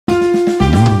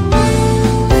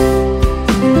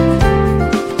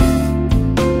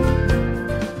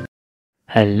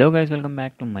Hello guys, welcome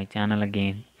back to my channel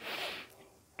again.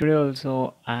 Today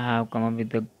also I have come up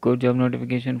with a good job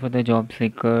notification for the job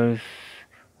seekers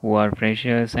who are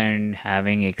freshers and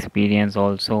having experience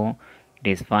also. It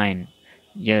is fine.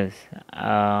 Yes,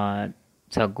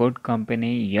 it's a good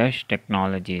company, Yash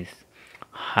Technologies,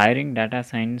 hiring data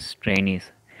science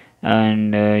trainees,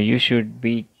 and you should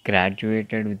be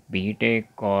graduated with BTech,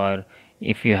 or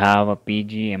if you have a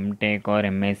PG, MTech or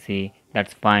MSc,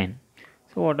 that's fine.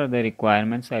 So what are the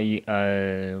requirements I'm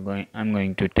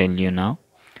going to tell you now.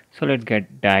 So let's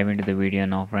get dive into the video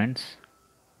now, friends.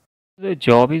 The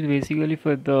job is basically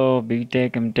for the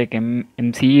BTech, MTech,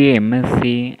 MCA,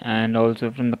 MSc, and also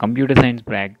from the computer science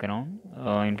background,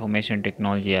 information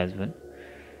technology as well.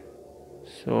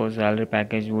 So salary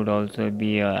package would also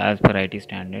be as per IT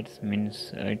standards.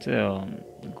 Means it's a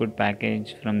good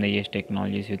package from the Yash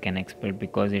Technologies you can expect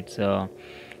because it's a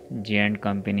giant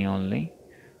company only,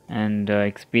 and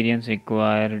experience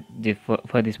required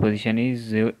for this position is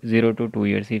 0 to 2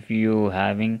 years. If you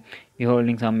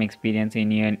holding some experience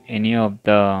in any of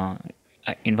the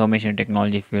information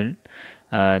technology field,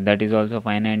 that is also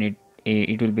fine, and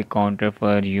it will be counted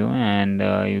for you, and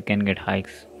you can get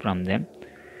hikes from them.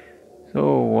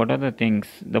 So what are the things?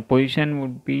 The position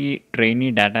would be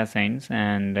trainee data science,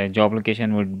 and the job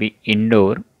location would be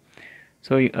indoor.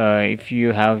 So if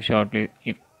you have shortly,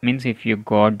 if means if you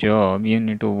got job, you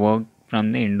need to work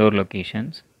from the indoor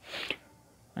locations,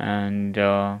 and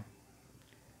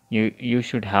you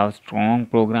should have strong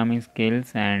programming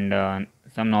skills and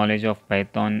some knowledge of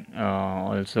Python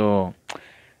also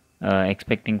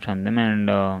expecting from them, and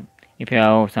if you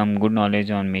have some good knowledge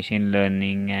on machine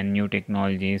learning and new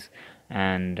technologies,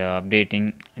 and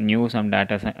updating new some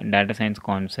data science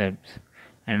concepts,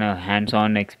 and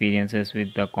hands-on experiences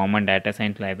with the common data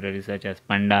science libraries such as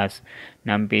pandas,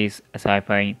 numpys,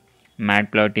 scipy,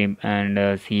 matplotlib,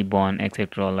 and seaborn,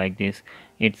 etc. Like this,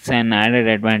 it's an added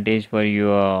advantage for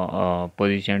your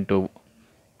position to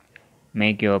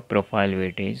make your profile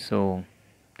weightage. So,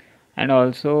 and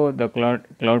also the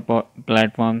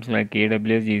platforms like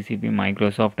AWS, GCP,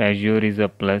 Microsoft Azure is a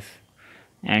plus,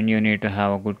 and you need to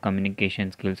have a good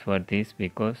communication skills for this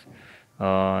because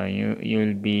you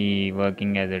will be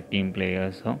working as a team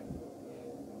player. So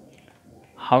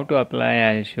how to apply,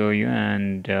 I'll show you,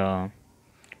 and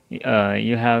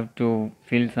you have to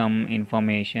fill some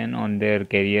information on their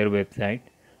career website,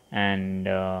 and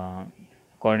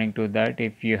according to that,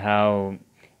 if you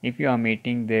are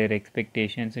meeting their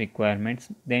expectations requirements,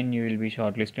 then you will be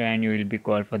shortlisted and you will be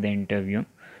called for the interview.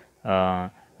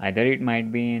 Either it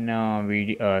might be in a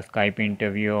Skype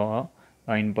interview or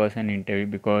in-person interview,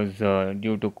 because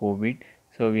due to COVID,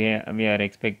 so we are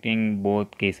expecting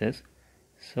both cases.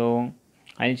 So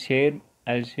I'll share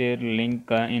I'll share link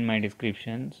in my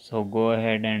description. So go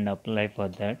ahead and apply for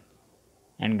that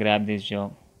and grab this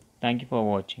job. Thank you for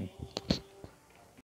watching.